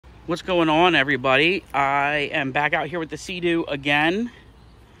What's going on, everybody? I am back out here with the Seadoo again,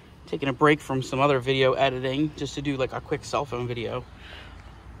 taking a break from some other video editing just to do like a quick cell phone video.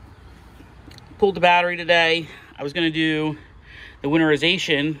 Pulled the battery today. I was going to do the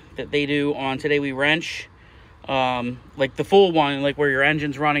winterization that they do on Today We Wrench, like the full one, like where your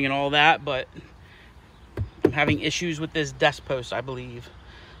engine's running and all that, but I'm having issues with this DESS post, I believe.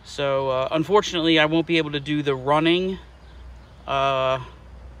 So unfortunately, I won't be able to do the running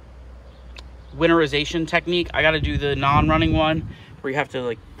winterization technique. I got to do the non-running one where you have to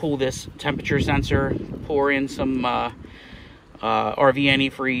like pull this temperature sensor, pour in some RV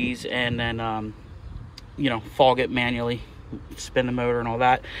antifreeze, and then you know, fog it manually, spin the motor and all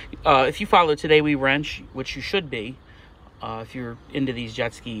that. If you follow Today We Wrench, which you should be, if you're into these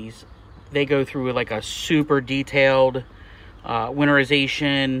jet skis, they go through like a super detailed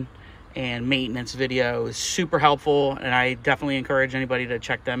winterization and maintenance video. Is super helpful, and I definitely encourage anybody to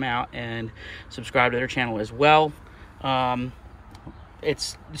check them out and subscribe to their channel as well.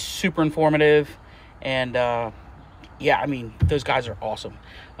 It's super informative, and yeah, I mean, those guys are awesome.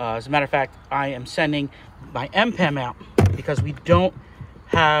 As a matter of fact, I am sending my MPEM out because we don't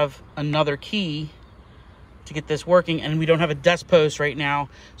have another key to get this working, and we don't have a DESS post right now.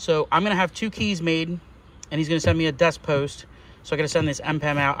 So I'm gonna have 2 keys made, and he's gonna send me a DESS post. So I gotta send this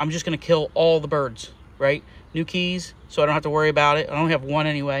MPEM out. I'm just gonna kill all the birds, right? New keys, so I don't have to worry about it. I only have one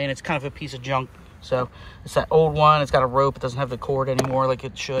anyway, and it's kind of a piece of junk. So it's that old one. It's got a rope. It doesn't have the cord anymore like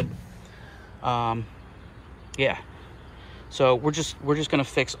it should. Yeah. So we're just gonna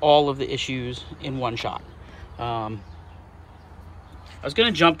fix all of the issues in one shot. I was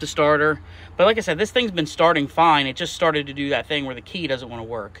gonna jump the starter, but like I said, this thing's been starting fine. It just started to do that thing where the key doesn't want to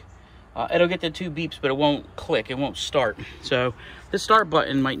work. It'll get the 2 beeps, but it won't click. It won't start. So this start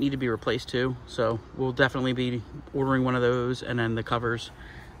button might need to be replaced too. So we'll definitely be ordering one of those, and then the covers.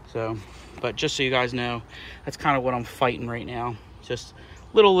 So, but just so you guys know, that's kind of what I'm fighting right now. Just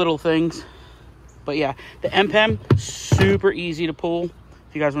little things. But yeah, the MPEM, super easy to pull.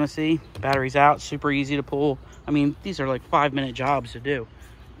 If you guys want to see, battery's out, super easy to pull. I mean, these are like 5-minute jobs to do.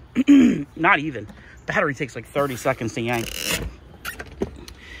 Not even. Battery takes like 30 seconds to yank.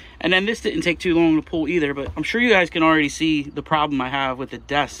 And then this didn't take too long to pull either, but I'm sure you guys can already see the problem I have with the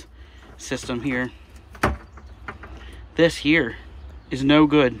DESS system here. This here is no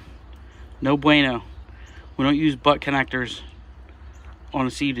good. No bueno. We don't use butt connectors on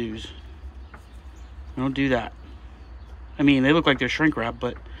the Seadoos. We don't do that. I mean, they look like they're shrink wrap,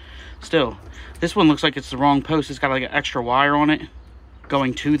 but still. This one looks like it's the wrong post. It's got like an extra wire on it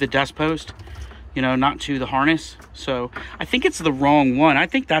going to the DESS post, you know, not to the harness. So I think it's the wrong one. I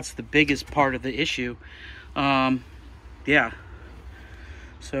think that's the biggest part of the issue. Yeah.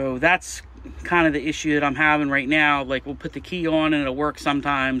 So that's kind of the issue that I'm having right now. Like, we'll put the key on and it'll work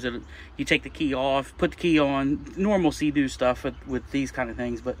sometimes. You take the key off, put the key on, normal Seadoo stuff with these kind of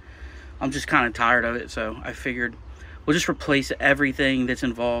things, but I'm just kind of tired of it. So I figured we'll just replace everything that's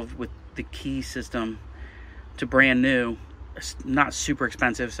involved with the key system to brand new. It's not super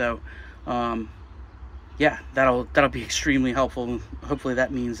expensive. So, yeah, that'll be extremely helpful. Hopefully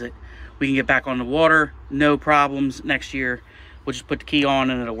that means that we can get back on the water, no problems next year. We'll just put the key on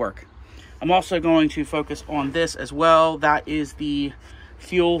and it'll work. I'm also going to focus on this as well. That is the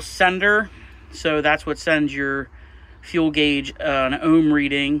fuel sender. So that's what sends your fuel gauge an ohm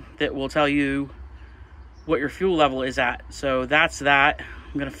reading that will tell you what your fuel level is at. So that's that.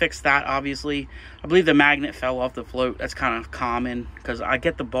 I'm gonna fix that, obviously. I believe the magnet fell off the float. That's kind of common because I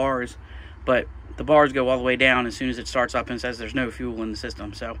get the bars, but the bars go all the way down as soon as it starts up and says there's no fuel in the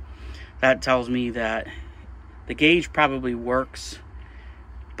system. So that tells me that the gauge probably works,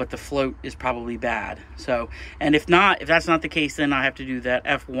 but the float is probably bad. So, and if that's not the case, then I have to do that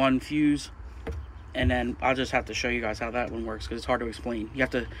F1 fuse, and then I'll just have to show you guys how that one works because it's hard to explain. You have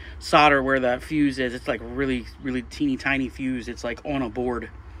to solder where that fuse is. It's like a really teeny tiny fuse. It's like on a board.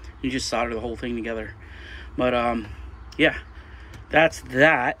 You just solder the whole thing together. But yeah, that's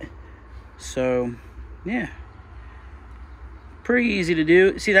that. So yeah, pretty easy to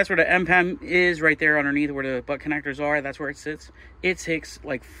do. See, that's where the MPEM is, right there underneath where the butt connectors are. That's where it sits. It takes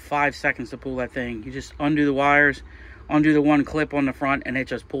like 5 seconds to pull that thing. You just undo the wires, undo the one clip on the front, and it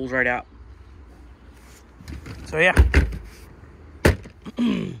just pulls right out. So yeah,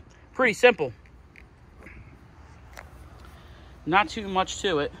 pretty simple. Not too much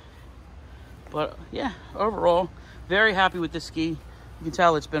to it, but yeah, overall very happy with this ski. You can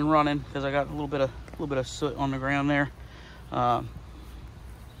tell it's been running because I got a little bit of soot on the ground there.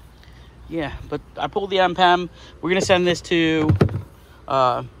 Yeah, but I pulled the MPEM. We're gonna send this to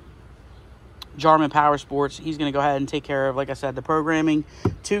Jarman Power Sports. He's going to go ahead and take care of, like I said, the programming.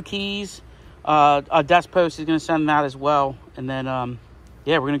 2 keys. A DESS post is going to send that as well. And then,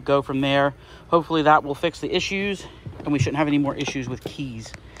 yeah, we're going to go from there. Hopefully that will fix the issues, and we shouldn't have any more issues with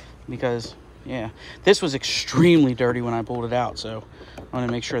keys, because, yeah, this was extremely dirty when I pulled it out, so I want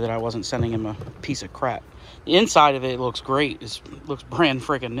to make sure that I wasn't sending him a piece of crap. The inside of it looks great. It looks brand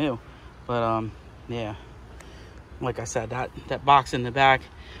freaking new. But, yeah, like I said, that box in the back,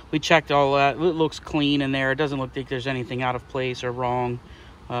 we checked all that. It looks clean in there. It doesn't look like there's anything out of place or wrong.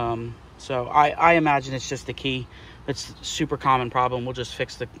 So I imagine it's just the key. It's a super common problem. We'll just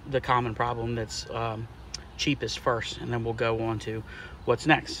fix the common problem that's cheapest first, and then we'll go on to what's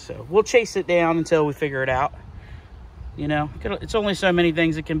next. So we'll chase it down until we figure it out. You know, it's only so many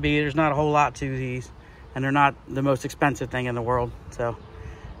things it can be. There's not a whole lot to these, and they're not the most expensive thing in the world. So,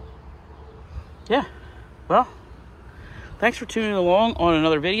 yeah. Well, thanks for tuning along on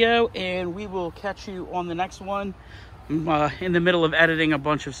another video, and we will catch you on the next one. I'm in the middle of editing a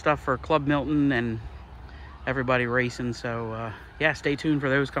bunch of stuff for Club Milton and everybody racing, so yeah, stay tuned for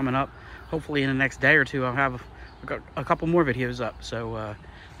those coming up. Hopefully in the next day or two I'll have a couple more videos up. So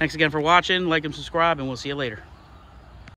thanks again for watching. Like and subscribe, and we'll see you later.